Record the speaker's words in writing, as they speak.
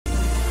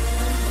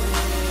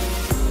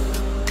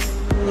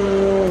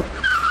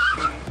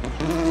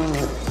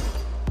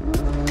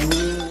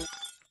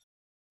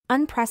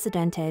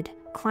Unprecedented,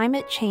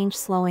 climate change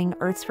slowing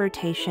Earth's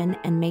rotation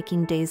and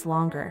making days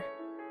longer.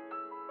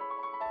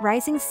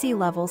 Rising sea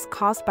levels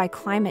caused by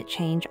climate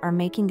change are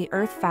making the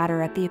Earth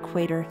fatter at the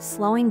equator,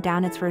 slowing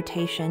down its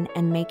rotation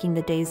and making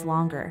the days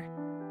longer.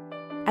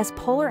 As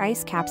polar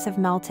ice caps have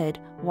melted,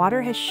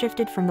 water has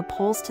shifted from the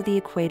poles to the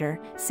equator,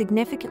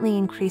 significantly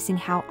increasing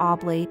how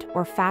oblate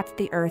or fat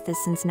the Earth is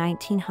since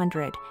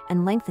 1900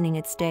 and lengthening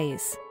its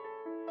days.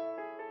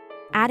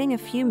 Adding a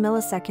few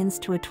milliseconds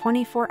to a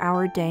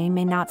 24-hour day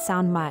may not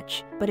sound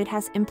much, but it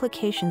has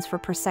implications for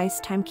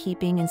precise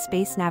timekeeping and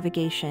space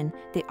navigation,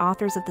 the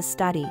authors of the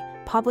study,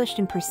 published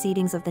in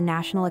Proceedings of the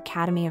National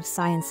Academy of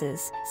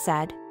Sciences,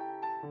 said.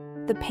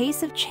 The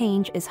pace of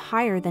change is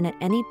higher than at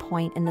any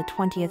point in the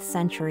 20th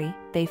century,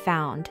 they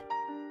found.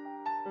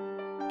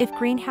 If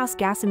greenhouse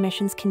gas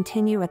emissions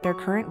continue at their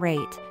current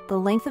rate, the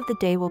length of the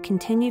day will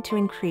continue to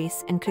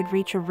increase and could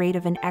reach a rate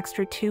of an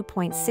extra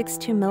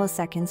 2.62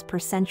 milliseconds per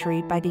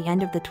century by the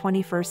end of the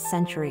 21st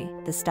century,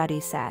 the study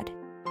said.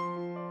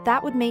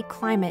 That would make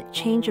climate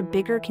change a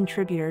bigger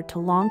contributor to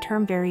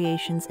long-term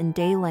variations in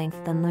day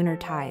length than lunar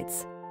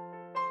tides.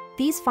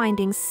 These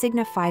findings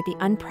signify the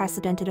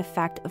unprecedented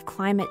effect of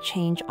climate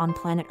change on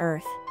planet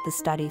Earth, the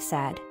study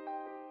said.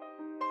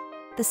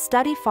 The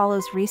study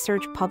follows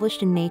research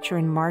published in Nature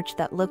in March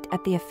that looked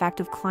at the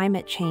effect of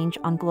climate change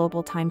on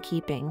global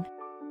timekeeping.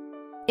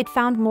 It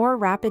found more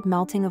rapid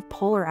melting of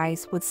polar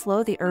ice would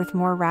slow the Earth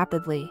more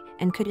rapidly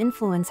and could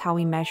influence how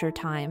we measure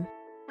time.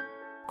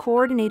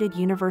 Coordinated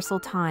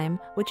Universal Time,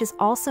 which is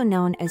also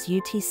known as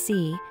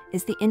UTC,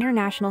 is the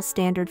international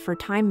standard for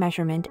time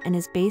measurement and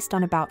is based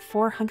on about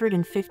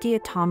 450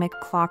 atomic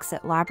clocks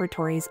at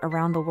laboratories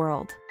around the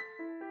world.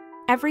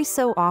 Every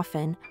so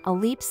often, a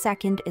leap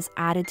second is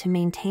added to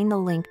maintain the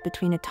link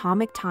between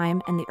atomic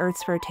time and the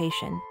Earth's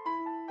rotation.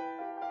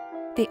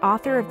 The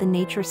author of the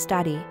Nature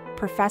study,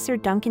 Professor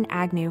Duncan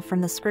Agnew from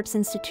the Scripps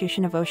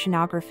Institution of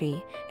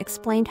Oceanography,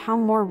 explained how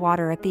more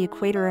water at the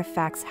equator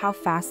affects how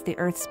fast the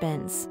Earth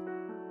spins.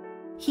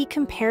 He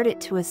compared it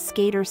to a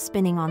skater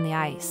spinning on the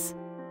ice.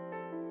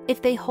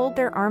 If they hold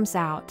their arms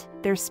out,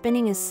 their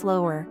spinning is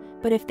slower,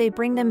 but if they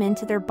bring them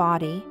into their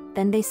body,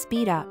 then they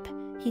speed up,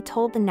 he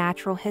told the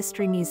Natural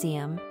History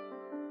Museum.